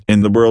In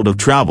the world of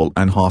travel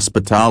and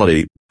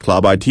hospitality,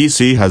 Club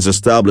ITC has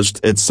established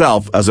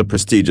itself as a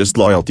prestigious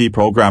loyalty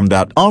program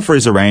that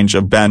offers a range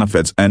of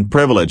benefits and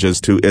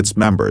privileges to its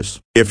members.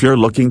 If you're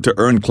looking to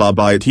earn Club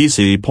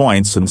ITC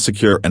points and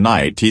secure an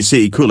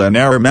ITC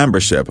Culinaire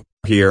membership,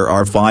 here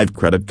are 5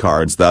 credit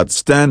cards that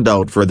stand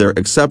out for their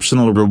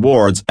exceptional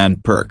rewards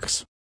and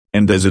perks.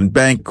 ITC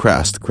Bank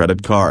Crest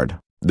Credit Card.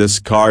 This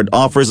card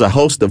offers a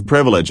host of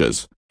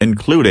privileges,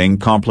 including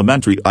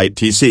complimentary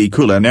ITC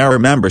Culinaire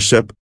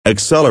membership,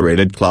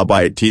 accelerated Club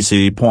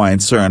ITC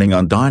points earning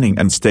on dining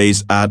and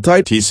stays at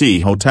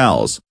ITC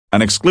hotels,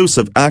 and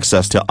exclusive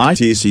access to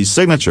ITC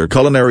signature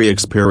culinary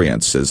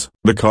experiences.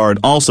 The card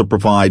also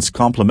provides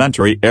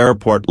complimentary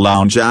airport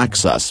lounge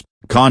access,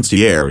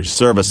 concierge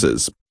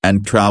services,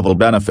 and travel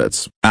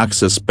benefits.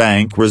 Axis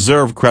Bank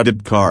Reserve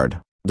Credit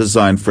Card.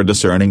 Designed for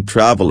discerning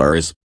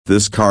travelers,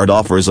 this card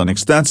offers an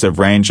extensive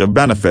range of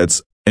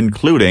benefits,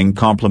 including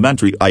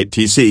complimentary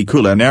ITC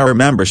Culinaire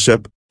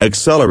membership,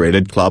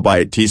 accelerated Club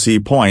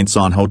ITC points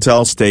on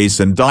hotel stays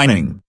and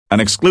dining, and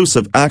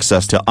exclusive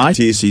access to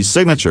ITC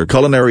signature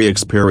culinary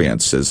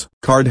experiences.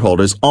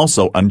 Cardholders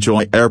also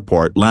enjoy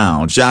airport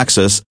lounge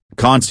access,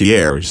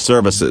 concierge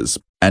services,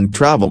 and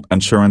travel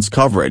insurance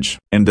coverage.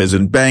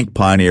 ITC Bank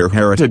Pioneer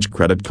Heritage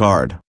Credit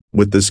Card.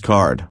 With this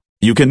card,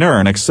 you can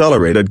earn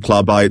accelerated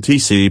Club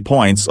ITC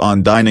points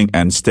on dining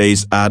and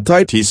stays at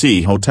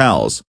ITC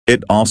hotels.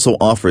 It also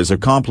offers a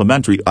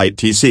complimentary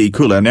ITC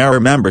Culinaire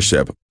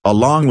membership,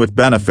 along with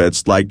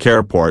benefits like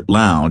airport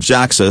lounge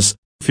access,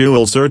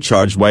 fuel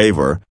surcharge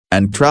waiver,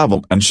 and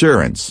travel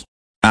insurance.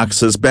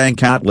 Axis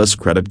Bank Atlas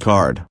Credit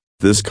Card.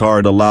 This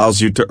card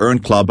allows you to earn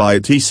Club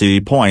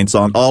ITC points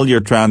on all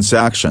your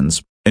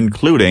transactions,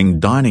 including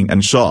dining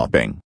and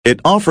shopping. It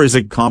offers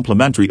a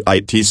complimentary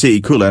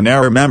ITC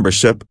Culinaire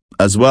membership,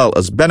 as well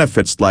as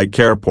benefits like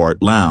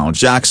airport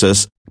lounge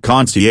access,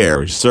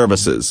 concierge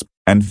services,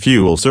 and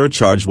fuel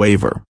surcharge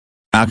waiver.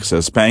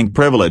 Axis Bank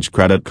Privilege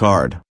Credit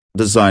Card.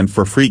 Designed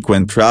for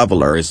frequent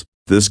travelers,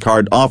 this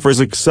card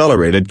offers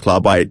accelerated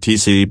Club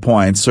ITC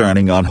points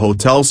earning on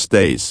hotel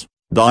stays,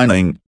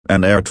 dining,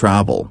 and air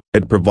travel.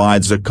 It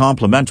provides a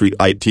complimentary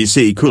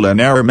ITC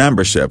Culinaire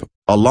membership,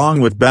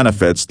 along with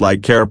benefits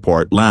like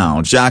airport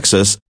lounge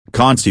access,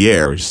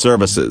 concierge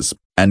services,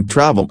 and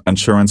travel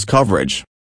insurance coverage.